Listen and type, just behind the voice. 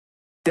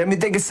Damn, you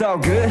think it's all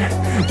good?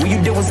 What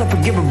you did was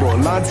unforgivable.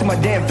 Lying to my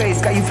damn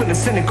face, got you feeling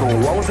cynical.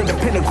 I was at the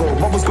pinnacle,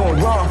 what was going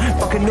wrong?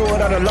 Fucking knew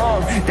it all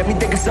along. Damn, you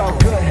think it's all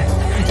good?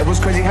 It was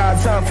crazy how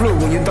time flew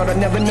when you thought I'd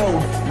never know.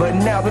 But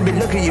now, baby,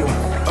 look at you.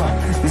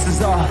 This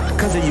is all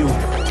cause of you.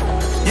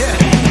 Yeah.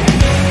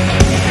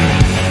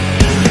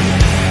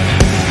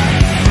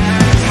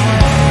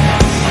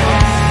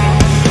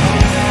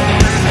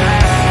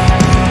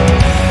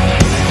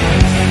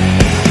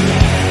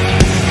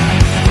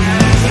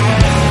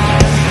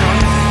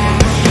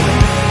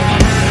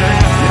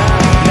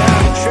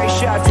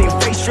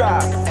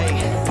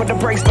 Put the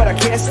brakes, but I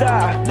can't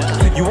stop.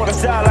 You wanna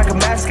sound like a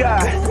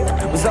mascot?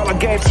 Was all I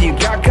gave to you,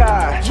 got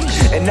caught.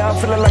 And now I'm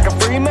feeling like a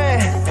free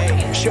man.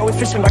 She always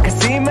fishing like a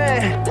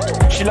seaman.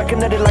 She like a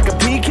nutty like a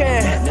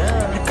peacan.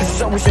 Cause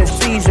it's always in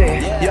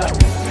season, yeah.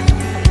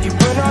 You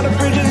burn all the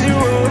bridges you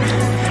rode.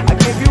 I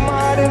gave you my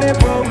heart and it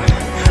broke.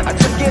 I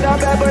took it all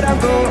back, but I'm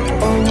broke,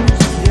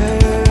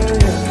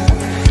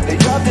 yeah. They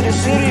dropped in the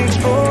city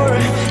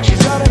exploring.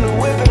 She's out in the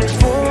whip and it's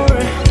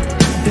foreign,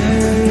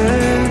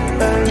 yeah.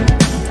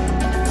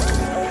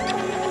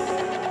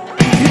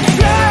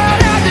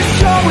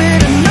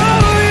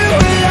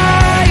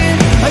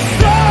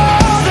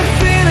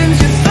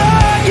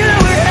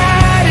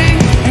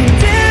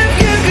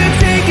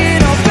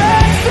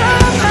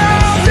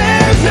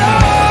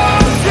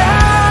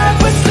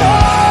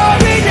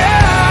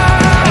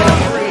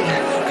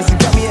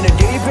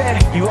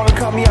 You wanna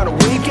call me on a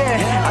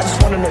weekend? I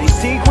just wanna know your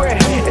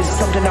secret. Is it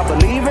something I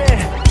believe in?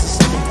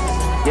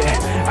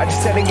 Yeah, I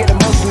just had to get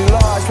emotionally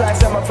lost.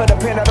 Last time I felt the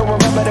pain, I don't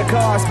remember the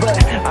cost. But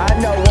I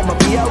know I'ma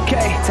be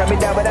okay. Tell me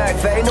that, but I ain't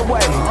fading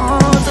away.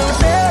 So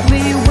tell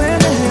me when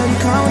the hell you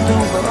coming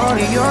through for all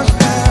of your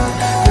stuff.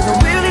 Cause I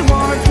really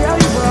wanna tell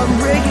you, but I'm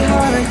breaking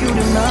heart and you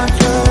do not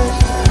trust.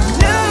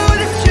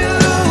 Knew that you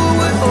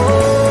were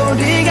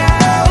holding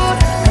out.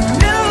 I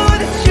knew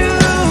the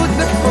truth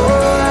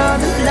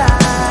before the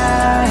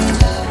lies.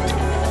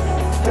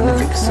 Don't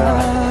think so.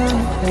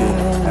 You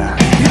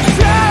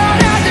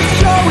tried not to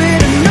show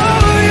it, I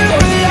know you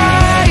were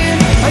lying.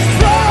 I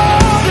saw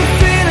the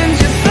feelings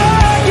you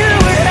thought you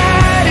were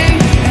hiding.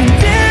 And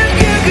if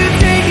you could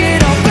take it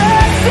all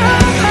back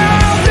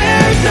somehow,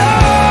 there's no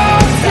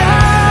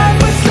time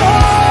for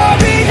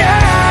sorry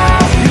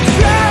now. You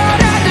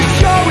tried not to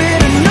show it,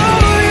 I know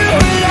you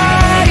were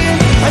lying.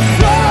 I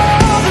saw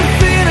the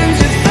feelings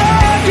you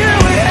thought you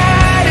were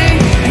hiding.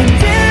 And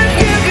if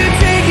you could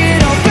take it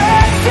all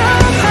back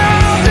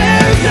somehow,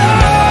 there's no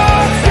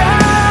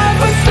time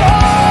for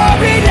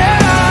sorry now.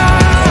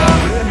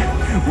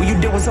 What you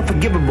did was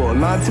unforgivable.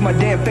 Lying to my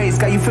damn face,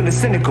 got you feeling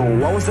cynical.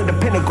 I was at the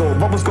pinnacle,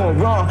 what was going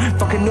wrong?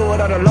 Fucking knew it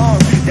all along.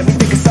 Let me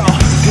think it's all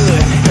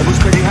good. It was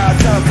crazy how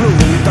time flew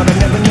when you thought I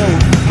never knew.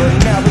 But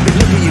now, baby,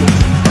 look at you.